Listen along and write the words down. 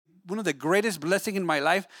one of the greatest blessings in my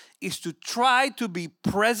life is to try to be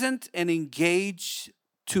present and engaged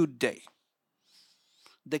today.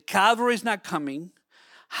 The Calvary is not coming.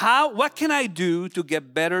 What can I do to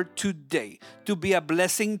get better today? To be a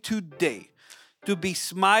blessing today? To be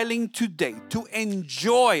smiling today? To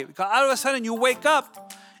enjoy? Because all of a sudden you wake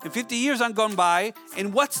up and 50 years have gone by,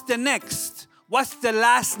 and what's the next? What's the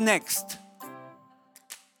last next?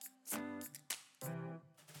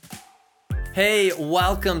 Hey,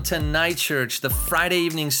 welcome to Night Church, the Friday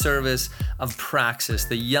evening service of Praxis,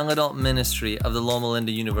 the young adult ministry of the Loma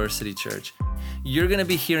Linda University Church. You're going to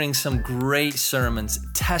be hearing some great sermons,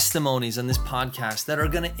 testimonies on this podcast that are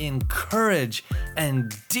going to encourage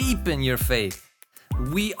and deepen your faith.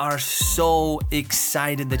 We are so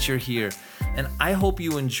excited that you're here, and I hope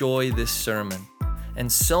you enjoy this sermon,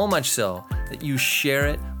 and so much so that you share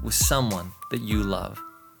it with someone that you love.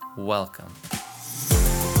 Welcome.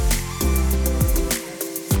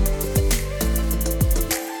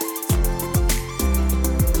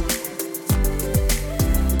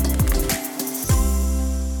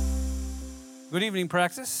 Good evening,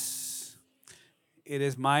 Praxis. It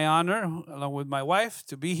is my honor, along with my wife,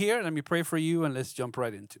 to be here. Let me pray for you, and let's jump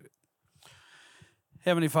right into it.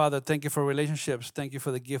 Heavenly Father, thank you for relationships. Thank you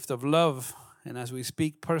for the gift of love. And as we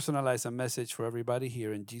speak, personalize a message for everybody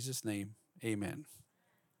here. In Jesus' name, amen.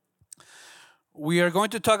 We are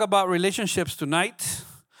going to talk about relationships tonight.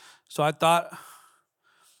 So I thought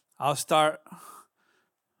I'll start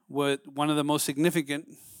with one of the most significant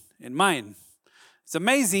in mind. It's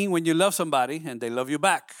amazing when you love somebody and they love you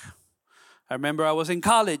back. I remember I was in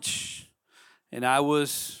college and I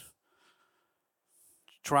was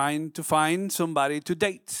trying to find somebody to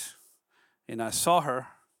date. And I saw her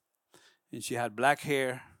and she had black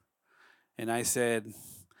hair. And I said,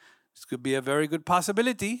 this could be a very good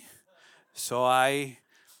possibility. So I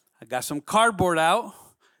got some cardboard out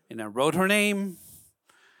and I wrote her name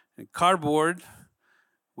in cardboard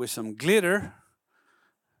with some glitter.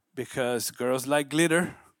 Because girls like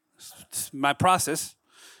glitter. It's my process.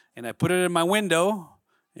 And I put it in my window,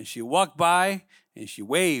 and she walked by, and she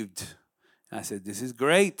waved. And I said, this is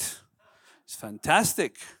great. It's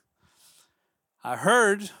fantastic. I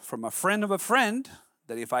heard from a friend of a friend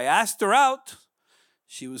that if I asked her out,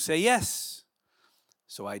 she would say yes.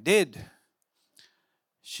 So I did.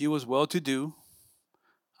 She was well-to-do.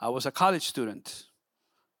 I was a college student.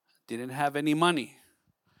 Didn't have any money.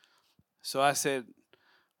 So I said,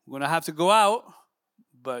 we're going to have to go out,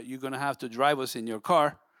 but you're going to have to drive us in your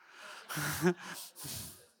car.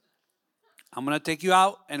 I'm going to take you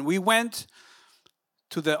out. And we went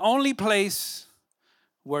to the only place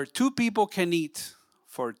where two people can eat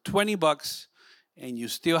for $20 and you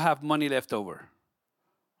still have money left over.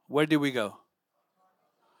 Where did we go?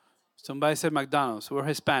 Somebody said McDonald's. We're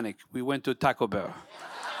Hispanic. We went to Taco Bell.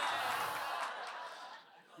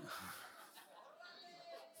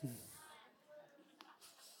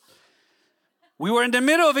 We were in the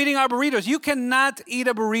middle of eating our burritos. You cannot eat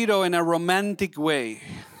a burrito in a romantic way.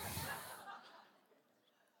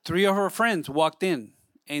 Three of her friends walked in,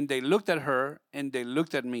 and they looked at her, and they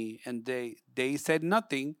looked at me, and they said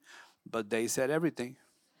nothing, but they said everything.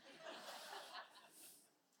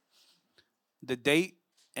 The date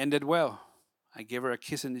ended well. I gave her a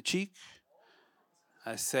kiss in the cheek.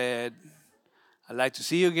 I said, I'd like to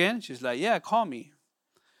see you again. She's like, yeah, call me.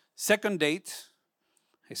 Second date,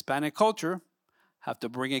 Hispanic culture. Have to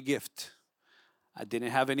bring a gift. I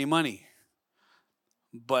didn't have any money.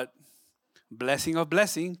 But blessing of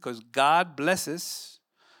blessing, because God blesses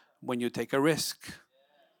when you take a risk.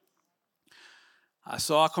 I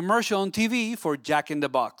saw a commercial on TV for Jack in the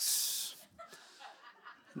Box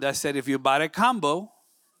that said if you bought a combo,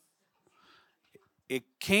 it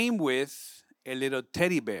came with a little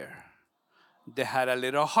teddy bear that had a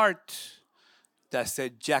little heart that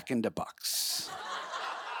said Jack in the Box.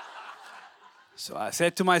 So I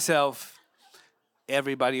said to myself,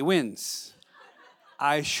 everybody wins.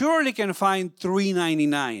 I surely can find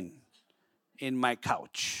 $3.99 in my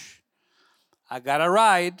couch. I got a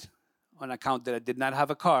ride on account that I did not have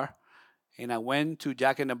a car, and I went to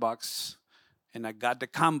Jack in the Box, and I got the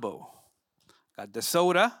combo. Got the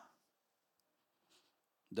soda,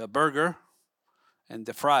 the burger, and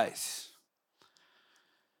the fries.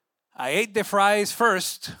 I ate the fries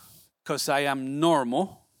first because I am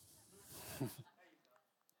normal.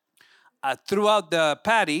 I threw out the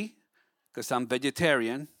patty because I'm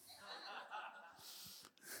vegetarian.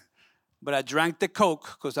 But I drank the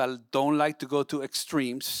Coke because I don't like to go to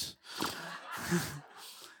extremes.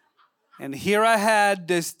 And here I had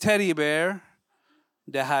this teddy bear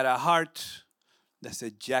that had a heart that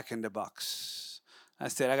said Jack in the Box. I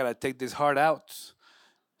said, I got to take this heart out.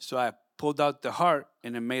 So I pulled out the heart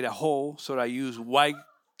and it made a hole. So I used white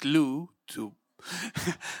glue to,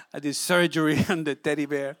 I did surgery on the teddy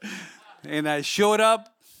bear. And I showed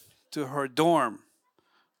up to her dorm.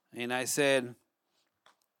 And I said,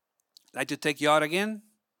 like to take you out again?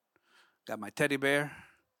 Got my teddy bear.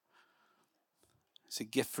 It's a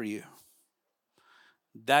gift for you.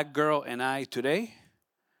 That girl and I today,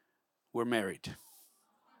 we're married.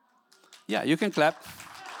 Yeah, you can clap.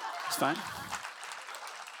 It's fine.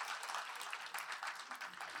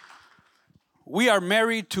 We are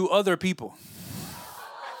married to other people.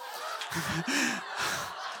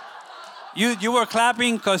 You were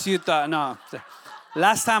clapping because you thought, no.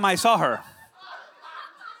 Last time I saw her,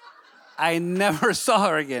 I never saw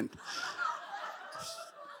her again.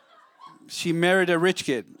 She married a rich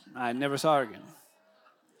kid. I never saw her again.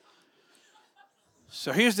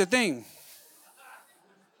 So here's the thing.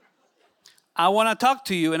 I want to talk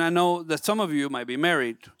to you, and I know that some of you might be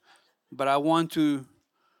married, but I want to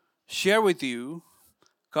share with you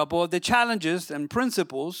a couple of the challenges and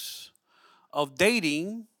principles of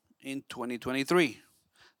dating in 2023.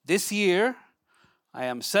 This year, I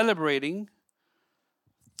am celebrating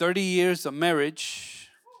 30 years of marriage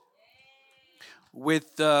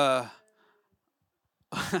with the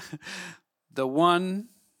one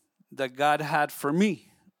that God had for me,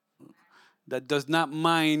 that does not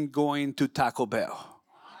mind going to Taco Bell.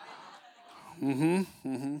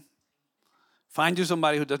 Find you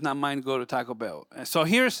somebody who does not mind go to Taco Bell. And so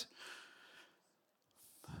here's,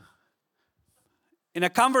 in a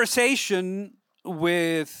conversation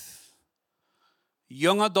with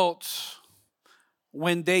young adults,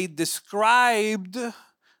 when they described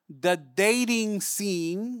the dating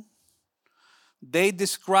scene, they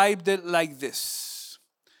described it like this.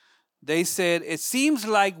 They said, it seems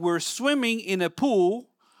like we're swimming in a pool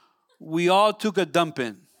we all took a dump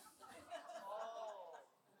in.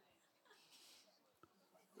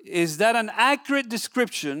 Is that an accurate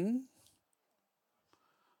description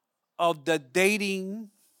of the dating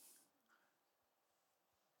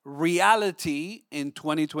reality in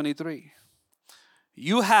 2023?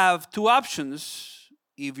 You have two options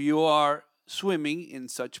if you are swimming in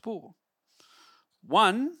such pool.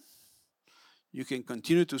 One, you can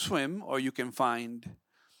continue to swim, or you can find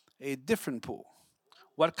a different pool.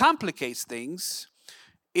 What complicates things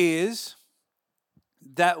is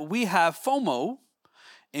that we have FOMO,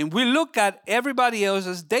 and we look at everybody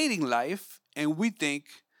else's dating life, and we think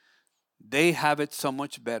they have it so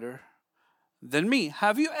much better than me.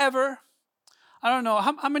 Have you ever, I don't know,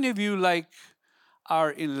 how many of you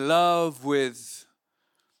are in love with,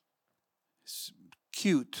 it's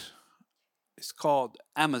cute, it's called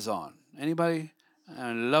Amazon. Anybody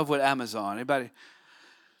in love with Amazon? Anybody?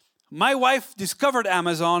 My wife discovered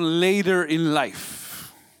Amazon later in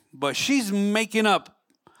life, but she's making up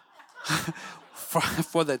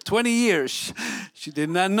for the 20 years. She did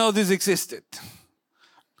not know this existed.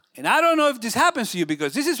 And I don't know if this happens to you,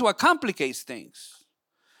 because this is what complicates things.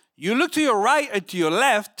 You look to your right and to your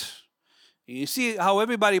left, and you see how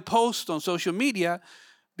everybody posts on social media,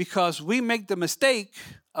 because we make the mistake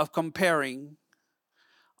of comparing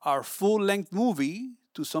our full-length movie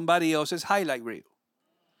to somebody else's highlight reel.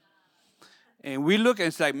 And we look and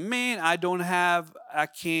it's like, man, I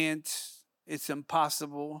can't, it's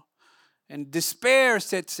impossible. And despair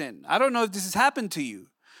sets in. I don't know if this has happened to you.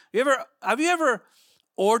 Have you ever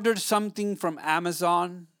ordered something from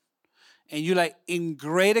Amazon and you're in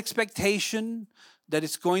great expectation that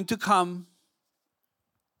it's going to come?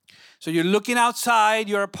 So you're looking outside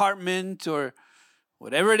your apartment or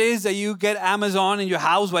whatever it is that you get Amazon in your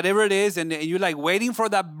house, whatever it is, and you're waiting for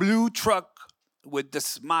that blue truck with the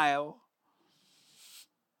smile.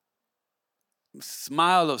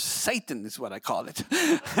 Smile of Satan is what I call it.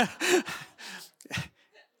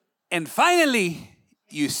 And finally,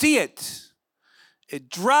 you see it. It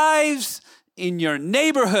drives in your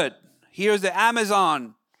neighborhood. Here's the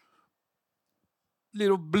Amazon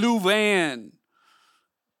little blue van.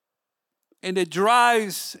 And it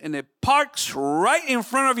drives and it parks right in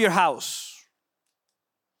front of your house.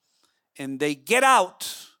 And they get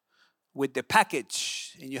out with the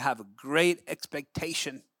package, and you have a great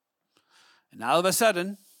expectation. And all of a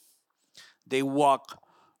sudden, they walk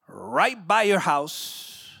right by your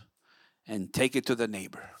house and take it to the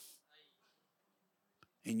neighbor.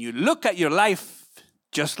 And you look at your life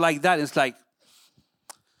just like that. It's like,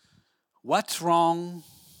 what's wrong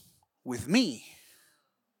with me?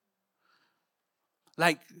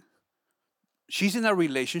 She's in a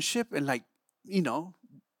relationship and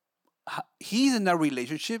he's in a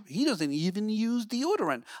relationship. He doesn't even use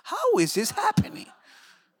deodorant. How is this happening?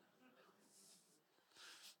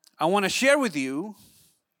 I want to share with you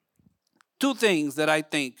two things that I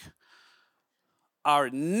think are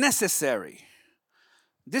necessary.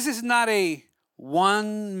 This is not a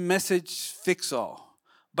one message fix all,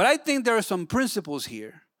 but I think there are some principles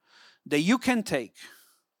here that you can take.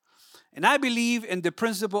 And I believe in the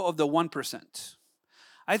principle of the 1%.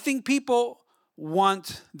 I think people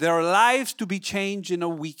want their lives to be changed in a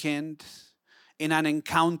weekend, in an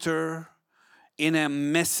encounter, in a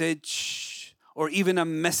message, or even a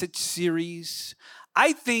message series.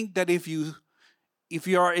 I think that if you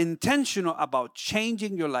are intentional about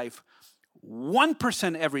changing your life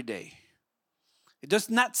 1% every day, it does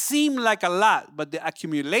not seem like a lot, but the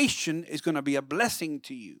accumulation is going to be a blessing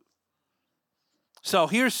to you. So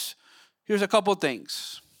here's a couple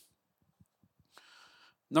things.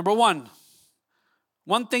 Number one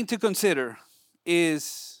thing to consider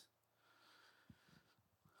is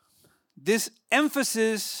this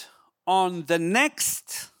emphasis on the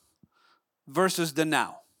next versus the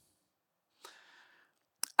now.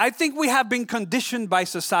 I think we have been conditioned by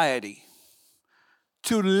society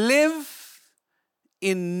to live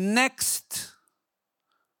in next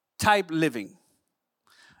type living.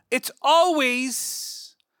 It's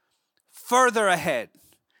always further ahead.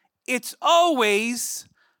 It's always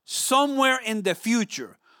somewhere in the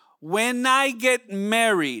future. When I get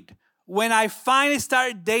married, when I finally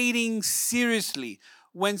start dating seriously,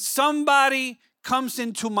 when somebody comes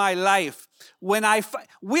into my life,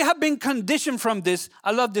 we have been conditioned from this.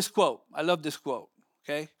 I love this quote.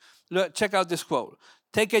 Okay? Look, check out this quote.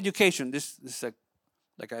 Take education. This is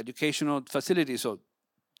like an educational facility, so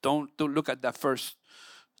don't look at that first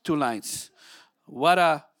two lines. What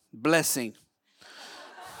a blessing.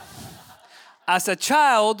 As a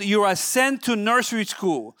child, you are sent to nursery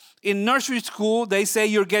school. In nursery school, they say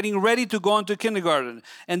you're getting ready to go into kindergarten.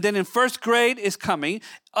 And then in first grade is coming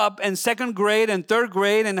up, and second grade and third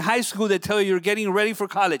grade and high school, they tell you you're getting ready for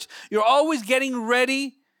college. You're always getting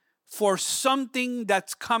ready for something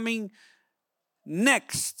that's coming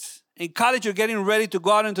next. In college, you're getting ready to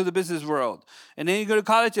go out into the business world. And then you go to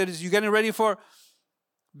college, you're getting ready for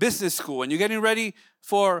business school, and you're getting ready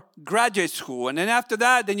for graduate school. And then after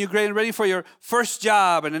that, then you're getting ready for your first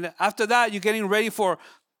job. And then after that, you're getting ready for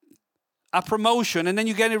a promotion. And then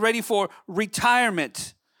you're getting ready for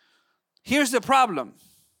retirement. Here's the problem.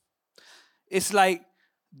 It's like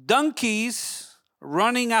donkeys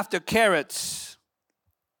running after carrots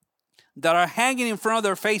that are hanging in front of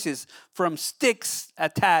their faces from sticks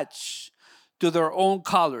attached to their own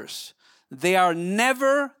collars. They are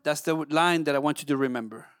never, that's the line that I want you to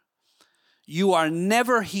remember. You are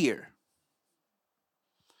never here.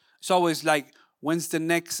 It's always like, when's the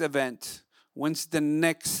next event? When's the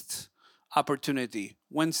next opportunity?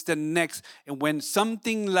 When's the next? And when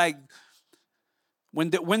something like,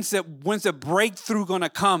 when's the breakthrough gonna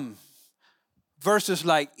come? Versus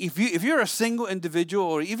like, if you're a single individual,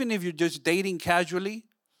 or even if you're just dating casually,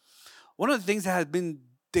 one of the things that has been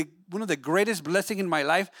one of the greatest blessings in my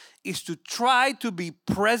life is to try to be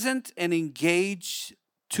present and engaged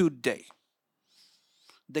today.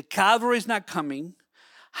 The Calvary is not coming.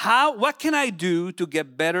 What can I do to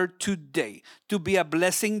get better today? To be a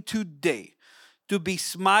blessing today? To be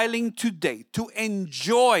smiling today? To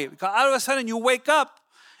enjoy? Because all of a sudden you wake up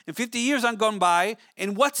and 50 years have gone by,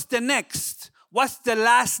 and what's the next? What's the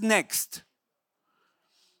last next?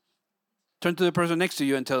 Turn to the person next to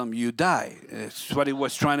you and tell them, you die. That's what he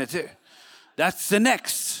was trying to say. That's the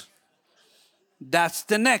next. That's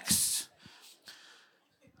the next.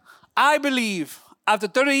 I believe after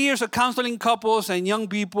 30 years of counseling couples and young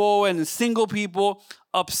people and single people,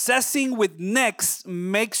 obsessing with next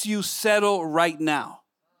makes you settle right now.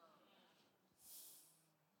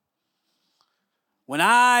 When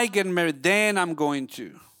I get married, then I'm going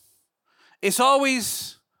to. It's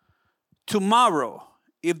always tomorrow.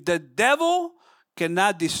 If the devil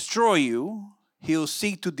cannot destroy you, he'll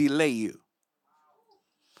seek to delay you.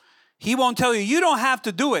 He won't tell you, you don't have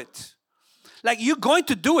to do it. Like, you're going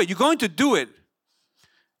to do it. You're going to do it.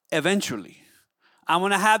 Eventually. I'm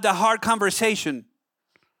going to have the hard conversation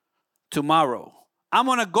tomorrow. I'm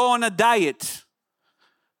going to go on a diet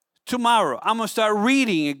tomorrow. I'm going to start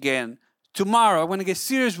reading again tomorrow. I'm going to get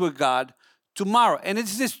serious with God tomorrow. And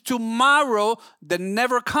it's this tomorrow that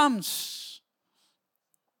never comes.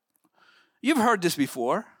 You've heard this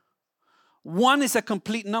before. 1 is a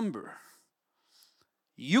complete number.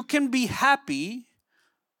 You can be happy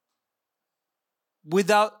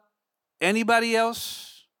without anybody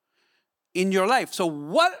else in your life. So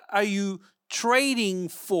what are you trading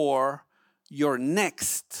for your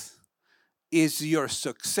next? Is your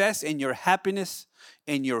success and your happiness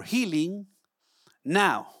and your healing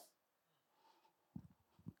now?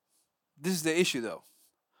 This is the issue, though.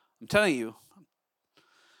 I'm telling you.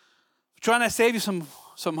 I'm trying to save you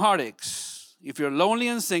some heartaches. If you're lonely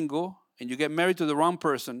and single and you get married to the wrong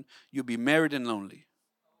person, you'll be married and lonely.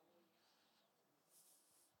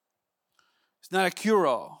 It's not a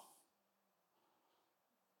cure-all.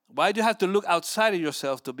 Why do you have to look outside of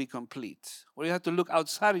yourself to be complete? Why do you have to look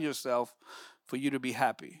outside of yourself for you to be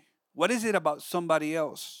happy? What is it about somebody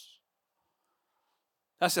else?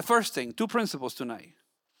 That's the first thing. 2 principles tonight.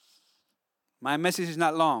 My message is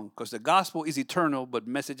not long because the gospel is eternal, but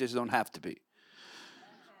messages don't have to be.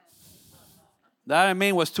 That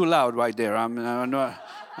amen was too loud right there. I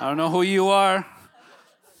don't know who you are.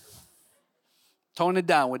 Tone it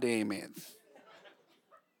down with the amen.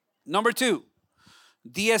 Number 2,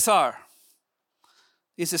 DSR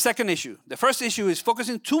is the second issue. The first issue is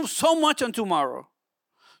focusing so much on tomorrow,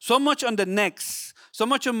 so much on the next, so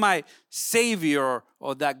much on my savior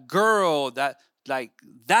or that girl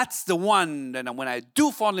that's the one that when I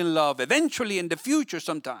do fall in love, eventually in the future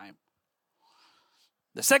sometime.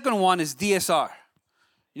 The second one is DSR.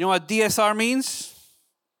 You know what DSR means?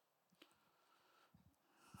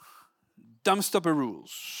 Dumpster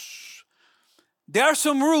rules. There are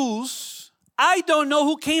some rules, I don't know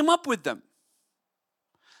who came up with them.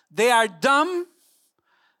 They are dumb,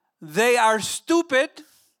 they are stupid,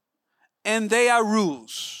 and they are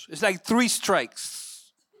rules. It's like 3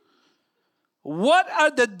 strikes. What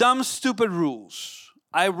are the dumb, stupid rules?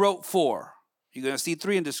 I wrote 4. You're going to see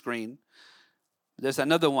 3 on the screen. There's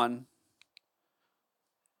another one.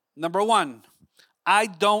 Number 1, I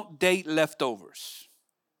don't date leftovers.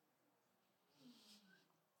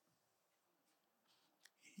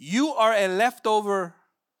 You are a leftover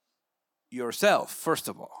yourself, first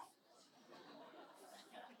of all.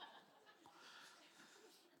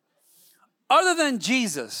 Other than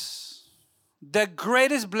Jesus, the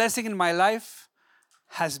greatest blessing in my life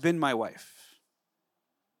has been my wife.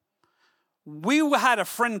 We had a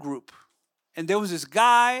friend group, and there was this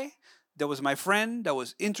guy that was my friend that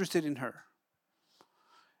was interested in her.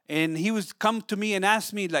 And he would come to me and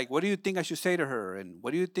ask me, like, what do you think I should say to her? And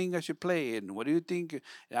what do you think I should play? And what do you think?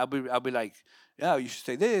 And I'll be like, yeah, you should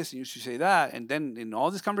say this and you should say that. And then in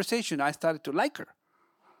all this conversation, I started to like her.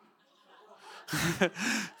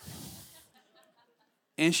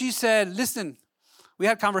 And she said, listen, we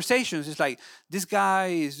had conversations. It's like, this guy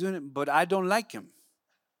is doing it, but I don't like him.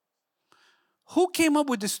 Who came up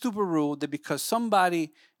with the stupid rule that because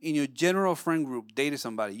somebody in your general friend group dated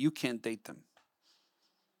somebody, you can't date them?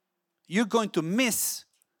 You're going to miss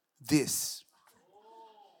this.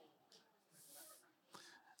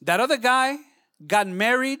 That other guy got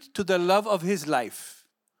married to the love of his life.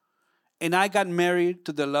 And I got married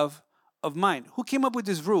to the love of mine. Who came up with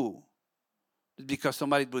this rule? Because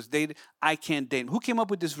somebody was dated, I can't date. Who came up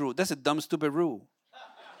with this rule? That's a dumb, stupid rule.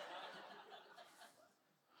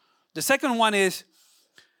 The second one is,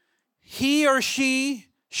 he or she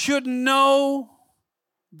should know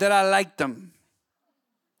that I like them.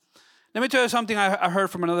 Let me tell you something I heard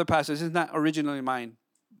from another pastor. This is not originally mine,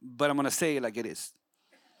 but I'm going to say it like it is.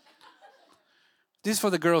 This is for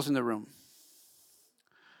the girls in the room.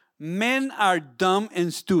 Men are dumb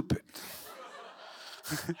and stupid.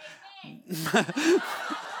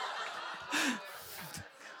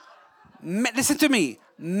 Listen to me.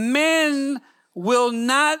 Men will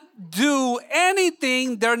not do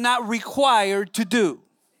anything they're not required to do.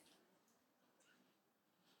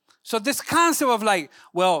 So this concept of like,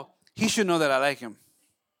 well, he should know that I like him.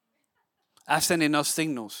 I've sent enough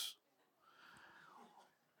signals.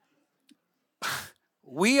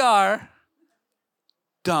 We are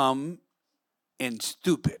dumb and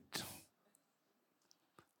stupid.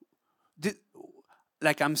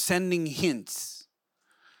 Like I'm sending hints.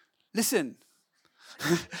 Listen.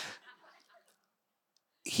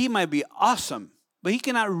 He might be awesome, but he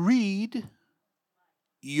cannot read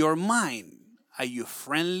your mind. Are you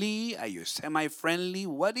friendly? Are you semi-friendly?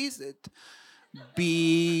 What is it?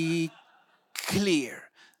 Be clear.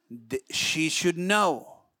 She should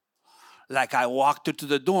know. Like I walked her to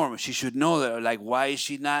the dorm. She should know that. Like, why is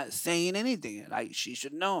she not saying anything? Like, she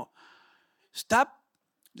should know. Stop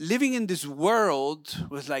living in this world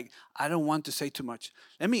with like, I don't want to say too much.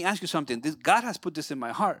 Let me ask you something. God has put this in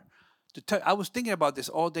my heart. I was thinking about this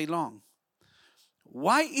all day long.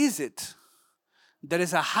 Why is it that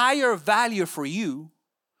is a higher value for you,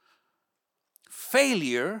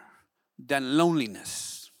 failure, than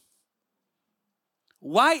loneliness?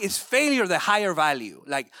 Why is failure the higher value?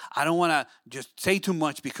 Like, I don't want to just say too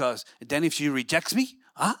much because then if she rejects me,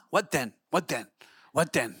 what then? What then?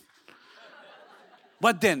 What then?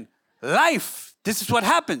 What then? Life. This is what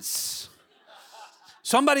happens.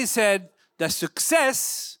 Somebody said that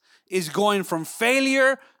success is going from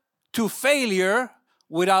failure to failure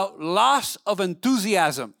without loss of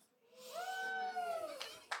enthusiasm.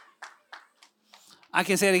 I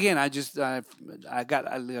can say it again. I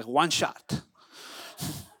got one shot.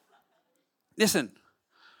 Listen,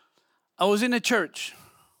 I was in a church.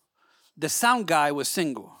 The sound guy was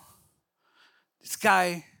single. This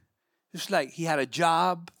guy, it's like he had a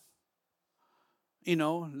job,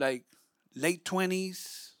 like late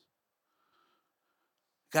 20s.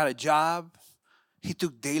 Got a job. He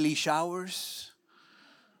took daily showers.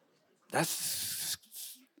 That's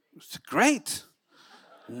great.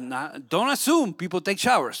 Don't assume people take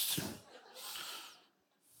showers.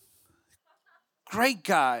 Great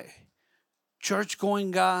guy.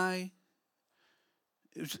 Church-going guy.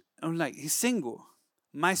 I'm like, he's single.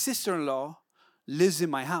 My sister-in-law lives in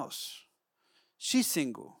my house. She's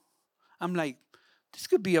single. I'm like, this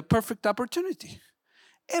could be a perfect opportunity.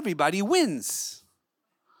 Everybody wins.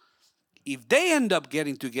 If they end up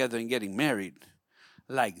getting together and getting married,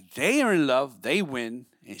 like they are in love, they win,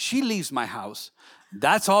 and she leaves my house,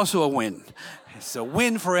 that's also a win. It's a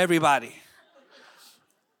win for everybody.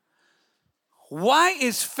 Why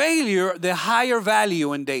is failure the higher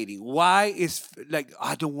value in dating? Why is like,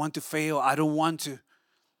 I don't want to fail. I don't want to.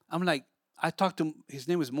 I'm like, I talked to him. His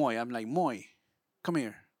name is Moy. I'm like, Moy, come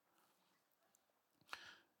here.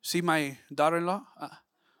 See my daughter-in-law?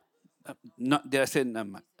 Did I say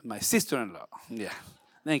my sister-in-law? Yeah.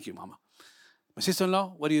 Thank you, Mama. My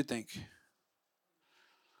sister-in-law, what do you think?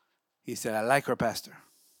 He said, I like her, Pastor.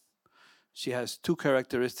 She has two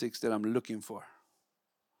characteristics that I'm looking for.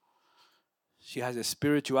 She has the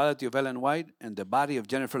spirituality of Ellen White and the body of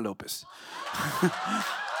Jennifer Lopez.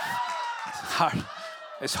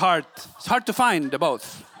 It's hard to find the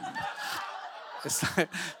both. It's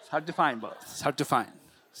hard to find both. It's hard to find.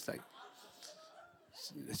 It's like,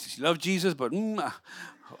 she loves Jesus, but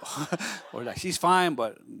or like she's fine,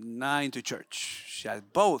 but not into church. She has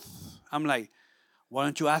both. I'm like, why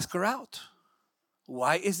don't you ask her out?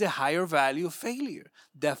 Why is the higher value of failure?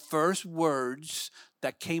 The first words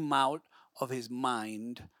that came out of his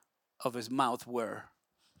mind, of his mouth were,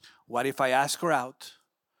 what if I ask her out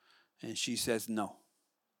and she says no?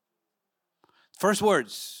 First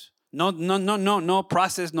words. No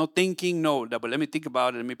process, no thinking, no. But let me think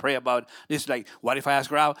about it, let me pray about it. It's like, what if I ask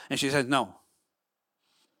her out and she says no?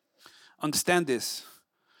 Understand this.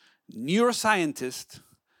 Neuroscientists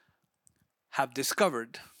have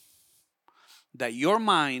discovered that your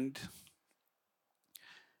mind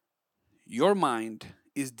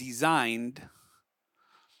is designed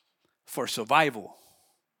for survival,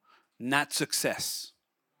 not success.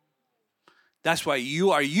 That's why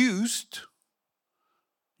you are used.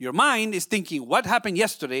 Your mind is thinking, what happened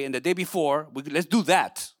yesterday and the day before? Let's do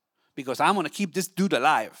that because I'm going to keep this dude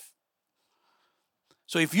alive.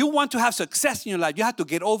 So if you want to have success in your life, you have to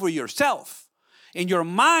get over yourself. And your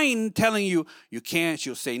mind telling you, you can't,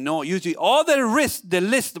 you'll say no. Usually all the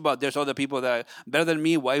list about there's other people that are better than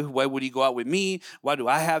me. Why would he go out with me? What do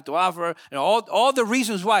I have to offer? And all the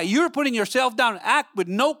reasons why. You're putting yourself down. Act with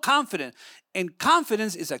no confidence. And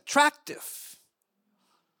confidence is attractive.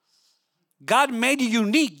 God made you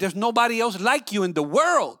unique. There's nobody else like you in the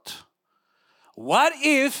world. What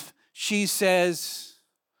if she says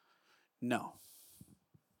no?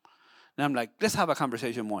 And I'm like, let's have a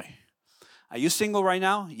conversation, Moy. Are you single right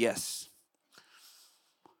now? Yes.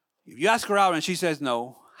 If you ask her out and she says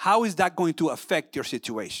no, how is that going to affect your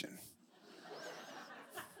situation?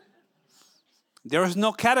 There is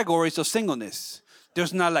no categories of singleness.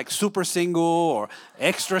 There's not like super single or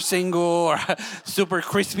extra single or super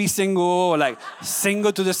crispy single or like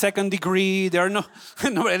single to the second degree. There are no,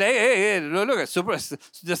 hey, look at super,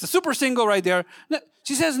 just a super single right there.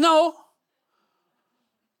 She says no.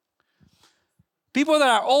 People that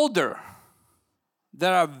are older,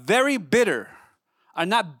 that are very bitter, are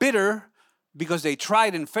not bitter because they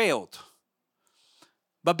tried and failed,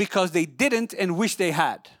 but because they didn't and wish they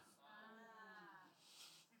had.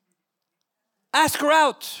 Ask her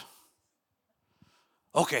out.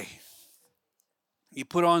 Okay. You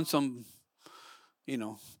put on some,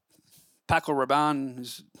 Paco Rabanne,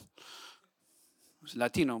 his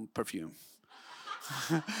Latino perfume.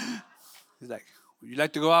 He's like, would you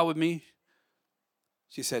like to go out with me?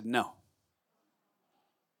 She said no.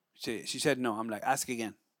 She said no. I'm like, ask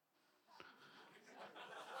again.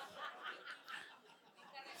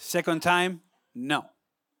 Second time, no.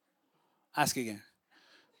 Ask again.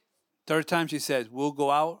 Third time, she said, we'll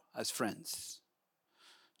go out as friends.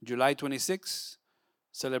 July 26th,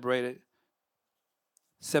 celebrated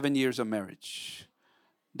 7 years of marriage.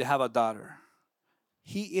 They have a daughter.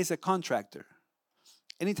 He is a contractor.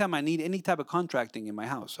 anytime I need any type of contracting in my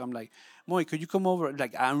house, I'm like, Moy, could you come over?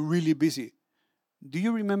 Like, I'm really busy. Do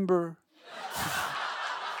you remember?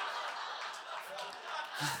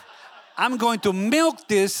 I'm going to milk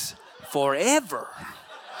this forever.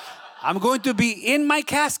 I'm going to be in my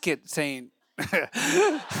casket saying,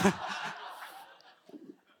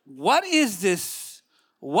 what is this?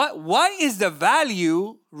 Why is the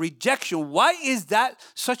value rejection? Why is that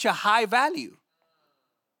such a high value?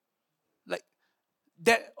 Like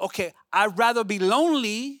that, okay, I'd rather be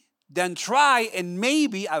lonely than try and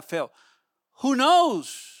maybe I fail. Who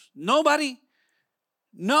knows? Nobody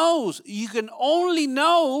knows. You can only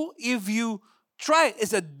know if you try it.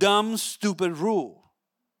 It's a dumb, stupid rule.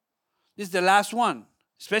 This is the last one,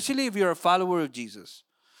 especially if you're a follower of Jesus.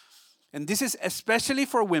 And this is especially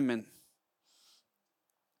for women.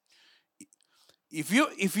 If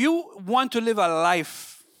you want to live a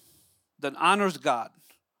life that honors God,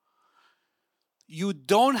 you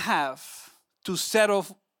don't have to settle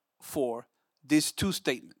for these two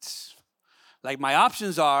statements. Like, my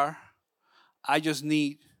options are, I just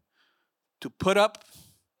need to put up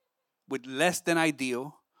with less than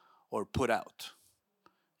ideal or put out.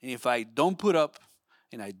 And if I don't put up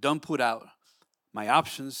and I don't put out, my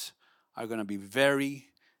options are going to be very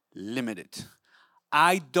limited.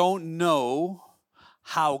 I don't know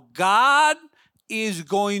how God is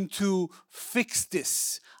going to fix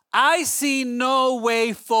this. I see no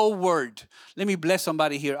way forward. Let me bless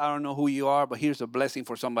somebody here. I don't know who you are, but here's a blessing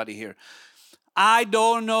for somebody here. I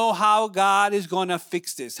don't know how God is going to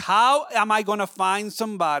fix this. How am I going to find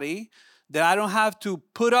somebody that I don't have to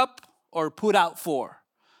put up or put out for?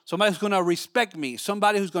 Somebody who's going to respect me.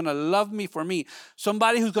 Somebody who's going to love me for me.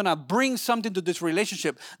 Somebody who's going to bring something to this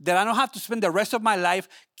relationship that I don't have to spend the rest of my life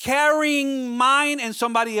carrying mine and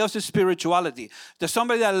somebody else's spirituality. There's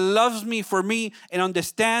somebody that loves me for me and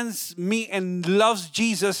understands me and loves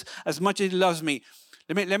Jesus as much as he loves me.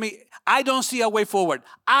 I don't see a way forward.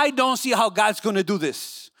 I don't see how God's going to do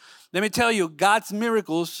this. Let me tell you, God's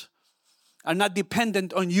miracles are not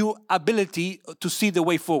dependent on your ability to see the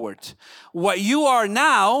way forward. What you are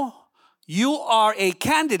now, you are a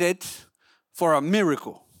candidate for a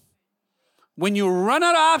miracle. When you run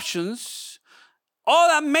out of options, all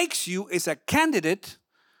that makes you is a candidate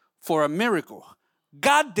for a miracle.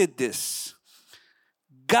 God did this.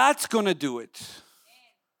 God's going to do it.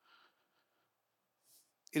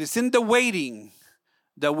 It is in the waiting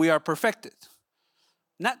that we are perfected.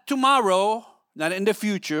 Not tomorrow, not in the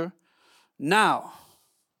future, now.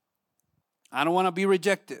 I don't want to be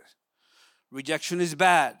rejected. Rejection is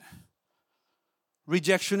bad.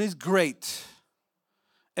 Rejection is great.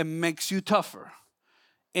 It makes you tougher.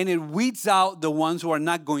 And it weeds out the ones who are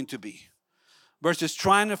not going to be. Versus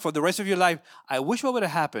trying to, for the rest of your life, I wish what would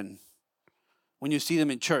have happened when you see them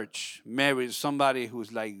in church, married to somebody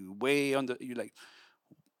who's like way under, you're like,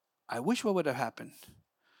 I wish what would have happened.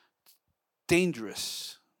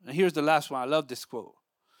 Dangerous. And here's the last one. I love this quote.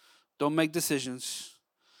 Don't make decisions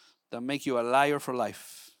that make you a liar for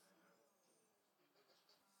life.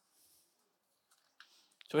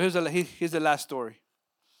 So here's the last story.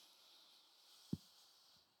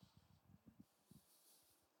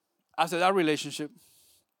 After that relationship,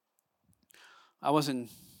 I was in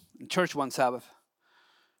church one Sabbath,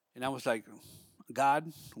 and I was like,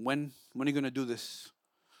 God, when are you going to do this?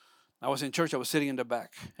 I was in church, I was sitting in the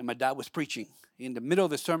back, and my dad was preaching. In the middle of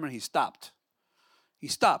the sermon, he stopped.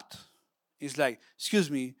 He's like, excuse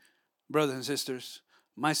me, brothers and sisters,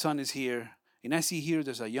 my son is here, and I see here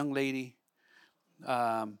there's a young lady.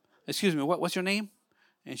 Excuse me, what's your name?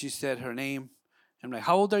 And she said her name. I'm like,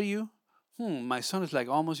 how old are you? My son is like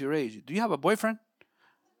almost your age. Do you have a boyfriend?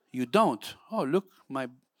 You don't. Oh, look, my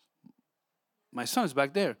son is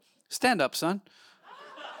back there. Stand up, son.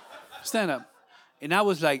 Stand up. And I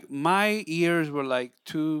was like, my ears were like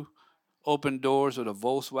two open doors of the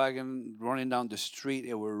Volkswagen running down the street.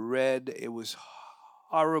 It were red. It was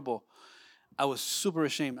horrible. I was super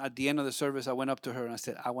ashamed. At the end of the service, I went up to her and I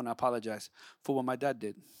said, I want to apologize for what my dad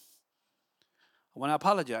did. I want to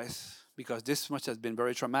apologize because this much has been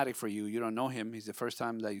very traumatic for you. You don't know him. He's the first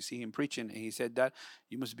time that you see him preaching. And he said that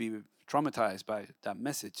you must be traumatized by that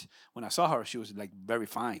message. When I saw her, she was like very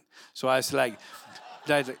fine. So I was like,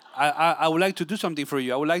 I would like to do something for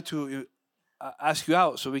you. I would like to ask you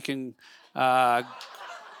out so we can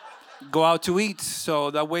go out to eat.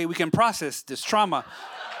 So that way we can process this trauma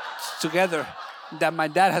together that my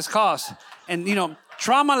dad has caused. And,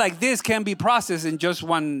 trauma like this can be processed in just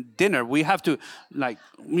one dinner. We have to,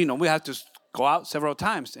 we have to go out several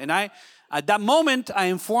times. And at that moment, I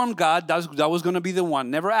informed God that was going to be the one.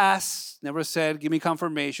 Never asked, never said, give me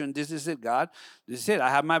confirmation. This is it, God. This is it. I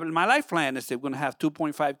have my life plan. It's we're going to have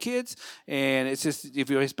 2.5 kids. And it's just, if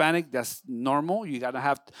you're Hispanic, that's normal. You got to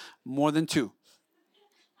have more than 2.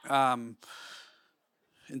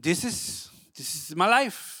 This is my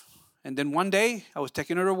life. And then one day I was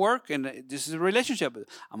taking her to work, and this is a relationship.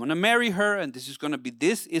 I'm going to marry her, and this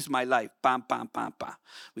is my life. Pam, pam, pam, pam.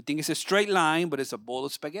 We think it's a straight line, but it's a bowl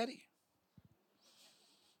of spaghetti.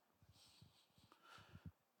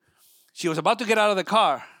 She was about to get out of the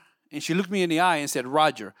car, and she looked me in the eye and said,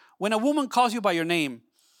 Roger, when a woman calls you by your name,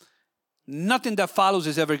 nothing that follows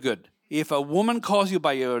is ever good. If a woman calls you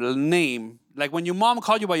by your name, like when your mom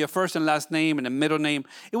called you by your first and last name and a middle name,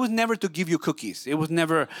 it was never to give you cookies. It was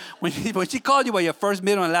never, when she called you by your first,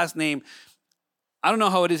 middle, and last name, I don't know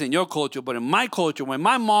how it is in your culture, but in my culture, when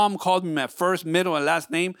my mom called me my first, middle, and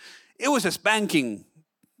last name, it was a spanking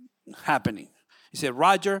happening. He said,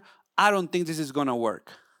 Roger, I don't think this is going to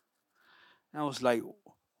work. And I was like,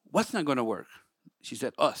 what's not going to work? She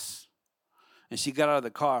said, us. And she got out of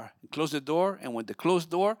the car and closed the door, and when the closed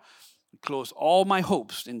door, closed all my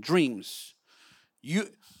hopes and dreams.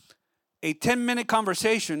 A 10-minute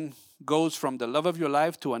conversation goes from the love of your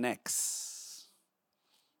life to an ex.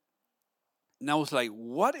 And I was like,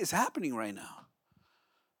 what is happening right now?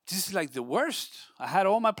 This is like the worst. I had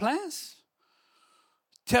all my plans.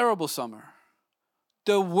 Terrible summer.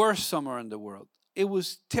 The worst summer in the world. It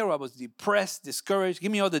was terrible. I was depressed, discouraged.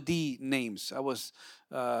 Give me all the D names. I was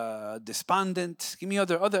despondent. Give me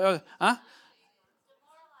other, huh?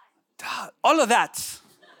 All of that.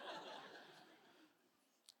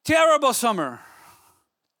 Terrible summer.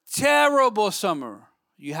 Terrible summer.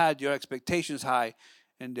 You had your expectations high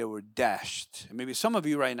and they were dashed. And maybe some of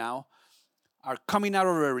you right now are coming out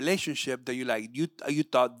of a relationship that you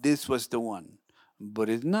thought this was the one, but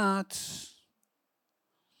it's not.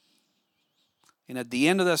 And at the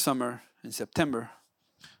end of that summer, in September,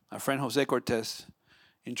 my friend Jose Cortez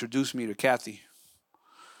introduced me to Kathy.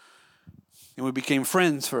 And we became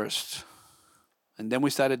friends first. And then we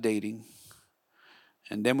started dating.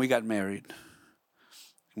 And then we got married.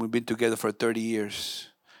 And we've been together for 30 years.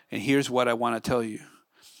 And here's what I want to tell you.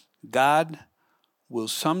 God will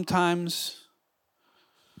sometimes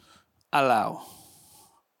allow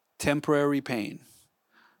temporary pain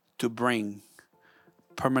to bring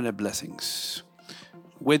permanent blessings.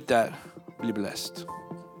 With that, be blessed.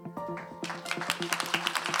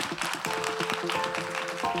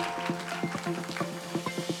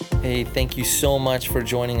 Hey, thank you so much for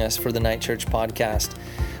joining us for the Night Church podcast.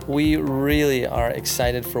 We really are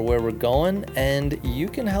excited for where we're going, and you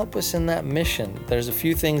can help us in that mission. There's a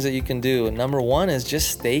few things that you can do. Number one is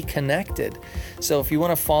just stay connected. So if you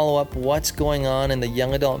want to follow up what's going on in the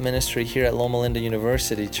young adult ministry here at Loma Linda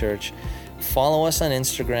University Church, follow us on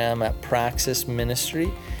Instagram at Praxis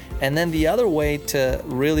Ministry. And then the other way to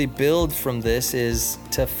really build from this is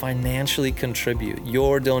to financially contribute.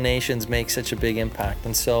 Your donations make such a big impact.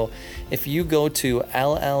 And so if you go to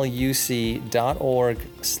lluc.org/give,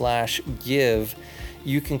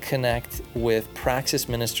 you can connect with Praxis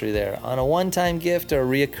Ministry there. On a one-time gift or a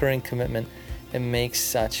reoccurring commitment, it makes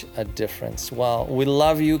such a difference. Well, we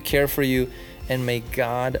love you, care for you, and may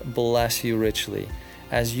God bless you richly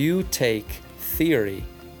as you take theory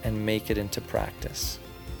and make it into practice.